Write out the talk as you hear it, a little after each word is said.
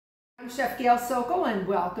I'm Chef Gail Sokol and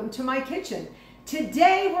welcome to my kitchen.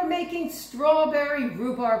 Today we're making strawberry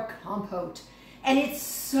rhubarb compote and it's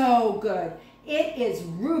so good. It is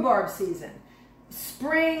rhubarb season.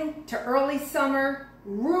 Spring to early summer,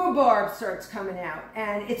 rhubarb starts coming out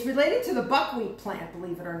and it's related to the buckwheat plant,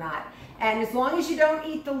 believe it or not. And as long as you don't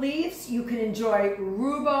eat the leaves, you can enjoy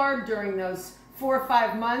rhubarb during those 4 or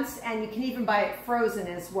 5 months, and you can even buy it frozen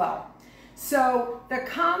as well. So the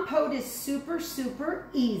compote is super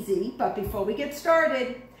easy, but before we get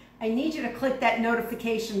started, I need you to click that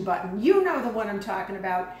notification button. You know the one I'm talking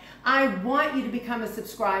about. I want you to become a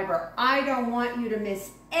subscriber. I don't want you to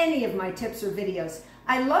miss any of my tips or videos.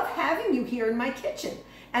 I love having you here in my kitchen,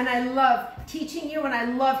 and I love teaching you, and I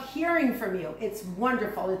love hearing from you. It's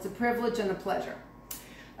wonderful. It's a privilege and a pleasure.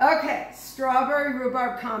 Okay, strawberry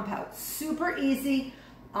rhubarb compote. Super easy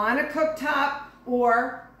on a cooktop,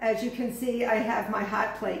 or as you can see, I have my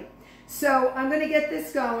hot plate. So I'm going to get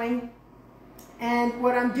this going, and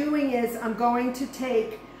what I'm doing is I'm going to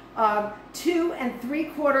take 2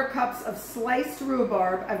 3/4 cups of sliced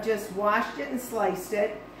rhubarb. I've just washed it and sliced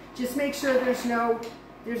it. Just make sure there's no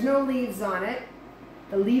leaves on it.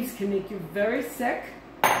 The leaves can make you very sick.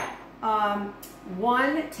 1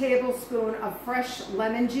 tablespoon of fresh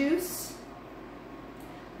lemon juice.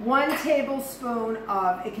 1 tablespoon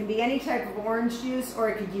of, it can be any type of orange juice, or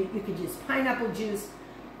you could use pineapple juice,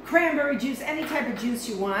 cranberry juice, any type of juice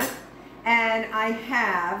you want. And I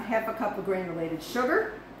have 1/2 cup of granulated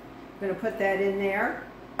sugar. I'm going to put that in there.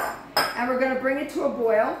 And we're going to bring it to a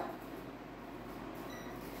boil.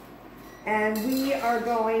 And we are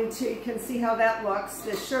going to, you can see how that looks.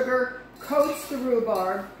 The sugar coats the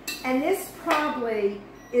rhubarb. And this probably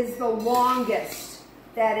is the longest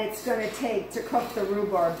that it's going to take to cook the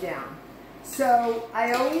rhubarb down. So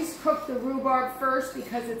I always cook the rhubarb first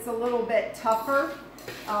because it's a little bit tougher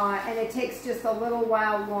and it takes just a little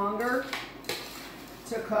while longer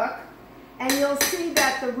to cook. And you'll see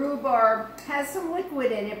that the rhubarb has some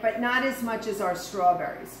liquid in it, but not as much as our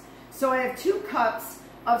strawberries. So I have 2 cups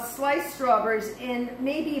of sliced strawberries in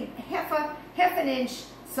maybe half an inch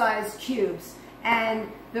size cubes.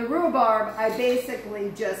 And the rhubarb I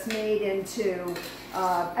basically just made into,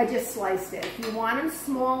 I just sliced it. If you want them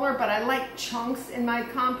smaller, but I like chunks in my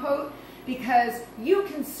compote because you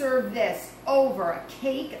can serve this over a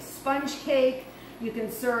cake, a sponge cake. You can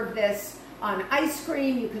serve this on ice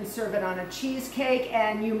cream. You can serve it on a cheesecake,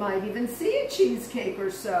 and you might even see a cheesecake or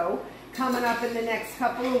so coming up in the next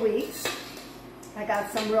couple of weeks. I got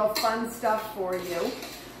some real fun stuff for you.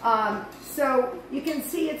 So you can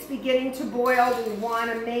see it's beginning to boil. We want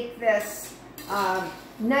to make this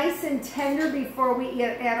nice and tender before we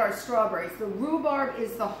add our strawberries. The rhubarb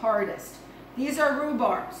is the hardest. These are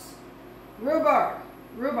rhubarbs.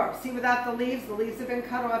 Rhubarb. See, without the leaves have been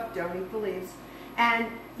cut off. Don't eat the leaves. And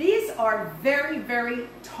these are very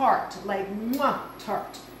tart, like mwah,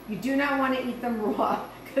 tart. You do not want to eat them raw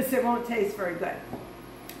because they won't taste very good.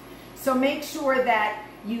 So make sure that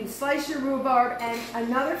you slice your rhubarb, and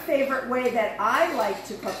another favorite way that I like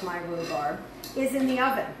to cook my rhubarb is in the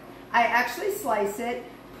oven. I actually slice it,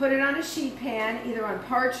 put it on a sheet pan, either on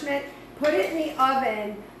parchment, put it in the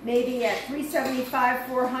oven maybe at 375,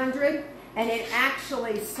 400, and it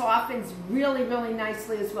actually softens really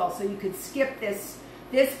nicely as well. So you could skip this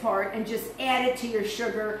part and just add it to your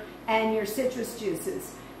sugar and your citrus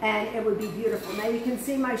juices, and it would be beautiful. Now you can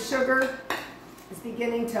see my sugar is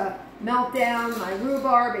beginning to melt down. My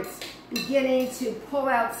rhubarb, it's beginning to pull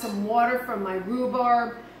out some water from my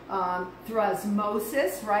rhubarb through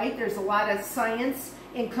osmosis, right? There's a lot of science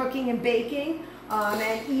in cooking and baking,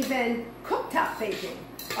 and even cooktop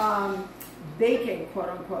baking, quote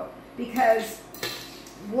unquote, because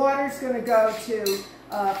water's going to go to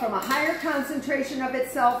from a higher concentration of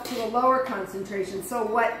itself to a lower concentration. So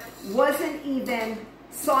what wasn't even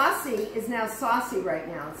saucy is now saucy right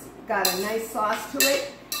now. It's got a nice sauce to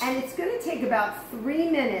it, and it's going to take about 3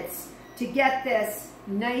 minutes to get this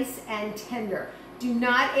nice and tender. Do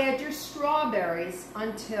not add your strawberries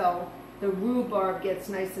until the rhubarb gets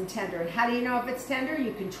nice and tender. And how do you know if it's tender?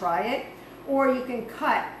 You can try it, or you can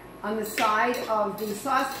cut on the side of the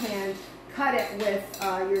saucepan, cut it with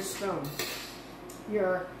your spoon,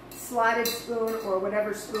 your slotted spoon or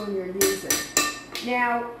whatever spoon you're using.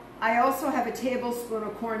 Now, I also have a tablespoon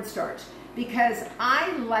of cornstarch because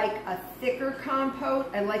I like a thicker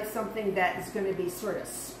compote. I like something that is going to be sort of,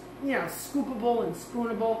 you know, scoopable and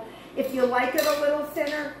spoonable. If you like it a little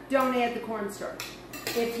thinner, don't add the cornstarch.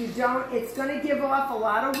 If you don't, it's going to give off a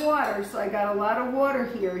lot of water, so I got a lot of water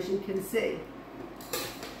here, as you can see.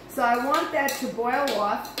 So I want that to boil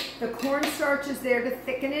off. The cornstarch is there to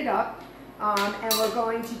thicken it up, and we're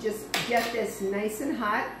going to just get this nice and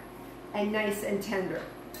hot. and nice and tender.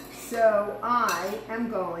 So I am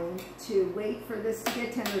going to wait for this to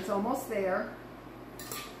get tender. It's almost there.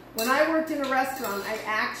 When I worked in a restaurant, I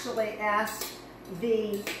actually asked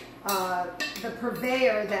the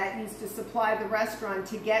purveyor that used to supply the restaurant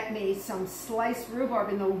to get me some sliced rhubarb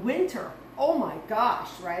in the winter. Oh my gosh,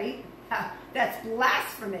 right? That's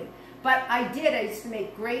blasphemy. But I did. I used to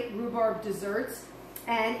make great rhubarb desserts.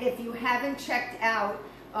 And if you haven't checked out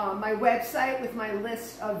my website with my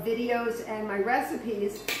list of videos and my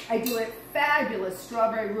recipes, I do a fabulous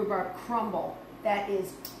strawberry rhubarb crumble that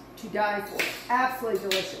is to die for. Absolutely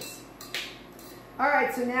delicious. All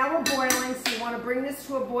right, so now we're boiling, so you want to bring this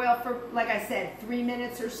to a boil for, like I said, 3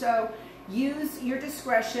 minutes or so. Use your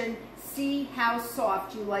discretion. See how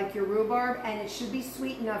soft you like your rhubarb, and it should be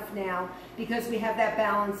sweet enough now because we have that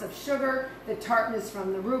balance of sugar, the tartness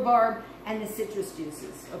from the rhubarb, and the citrus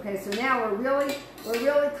juices. Okay, so now we're really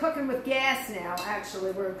cooking with gas now.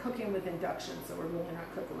 Actually, we're cooking with induction, so we're really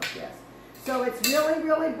not cooking with gas. So it's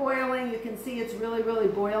really boiling. You can see it's really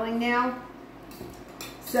boiling now.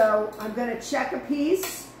 So I'm going to check a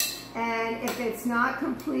piece, and if it's not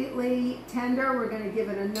completely tender, we're going to give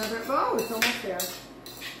it another, oh, it's almost there.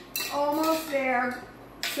 Almost there.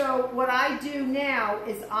 So what I do now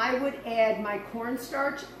is I would add my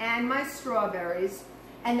cornstarch and my strawberries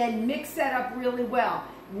and then mix that up really well.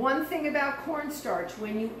 One thing about cornstarch,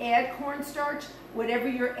 when you add cornstarch, whatever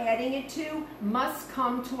you're adding it to must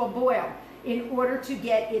come to a boil in order to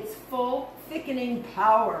get its full thickening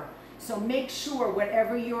power. So make sure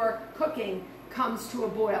whatever you're cooking comes to a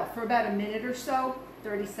boil for about a minute or so,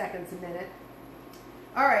 30 seconds a minute.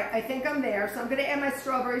 All right, I think I'm there. So I'm going to add my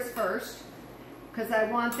strawberries first because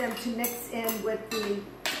I want them to mix in with the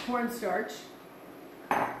cornstarch.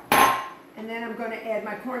 And then I'm going to add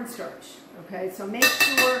my cornstarch. Okay, so make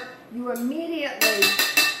sure you immediately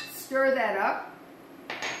stir that up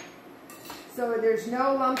so there's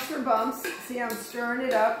no lumps or bumps. See, I'm stirring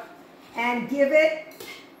it up. And give it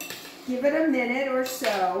a minute or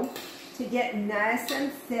so to get nice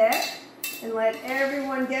and thick and let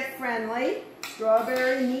everyone get friendly.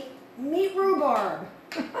 Strawberry meat rhubarb.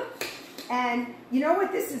 And you know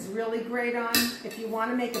what this is really great on? If you want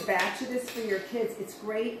to make a batch of this for your kids, it's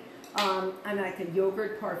great on like a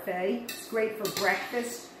yogurt parfait. It's great for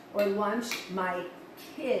breakfast or lunch. My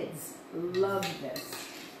kids love this.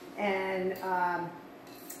 And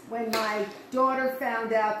when my daughter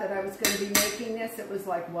found out that I was going to be making this, it was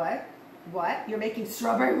like, what? What? You're making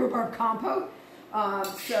strawberry rhubarb compote?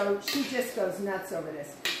 So she just goes nuts over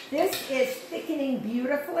this. This is thickening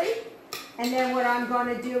beautifully. And then what I'm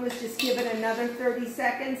going to do is just give it another 30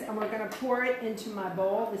 seconds, and we're going to pour it into my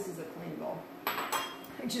bowl. This is a clean bowl.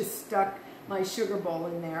 I just stuck my sugar bowl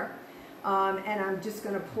in there. And I'm just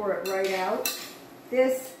going to pour it right out.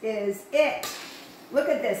 This is it. Look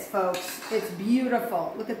at this, folks. It's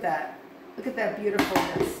beautiful. Look at that. Look at that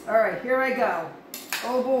beautifulness. All right, here I go.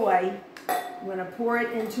 Oh boy. I'm going to pour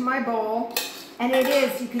it into my bowl. And it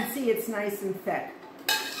is, you can see it's nice and thick.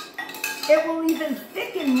 It will even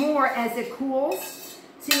thicken more as it cools.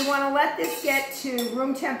 So you want to let this get to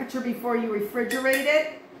room temperature before you refrigerate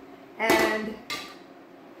it. And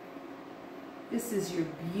this is your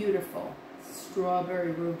beautiful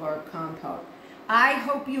strawberry rhubarb compote. I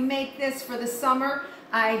hope you make this for the summer.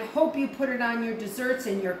 I hope you put it on your desserts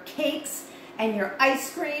and your cakes and your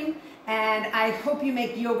ice cream. And I hope you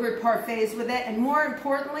make yogurt parfaits with it. And more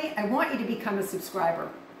importantly, I want you to become a subscriber.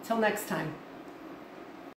 Till next time.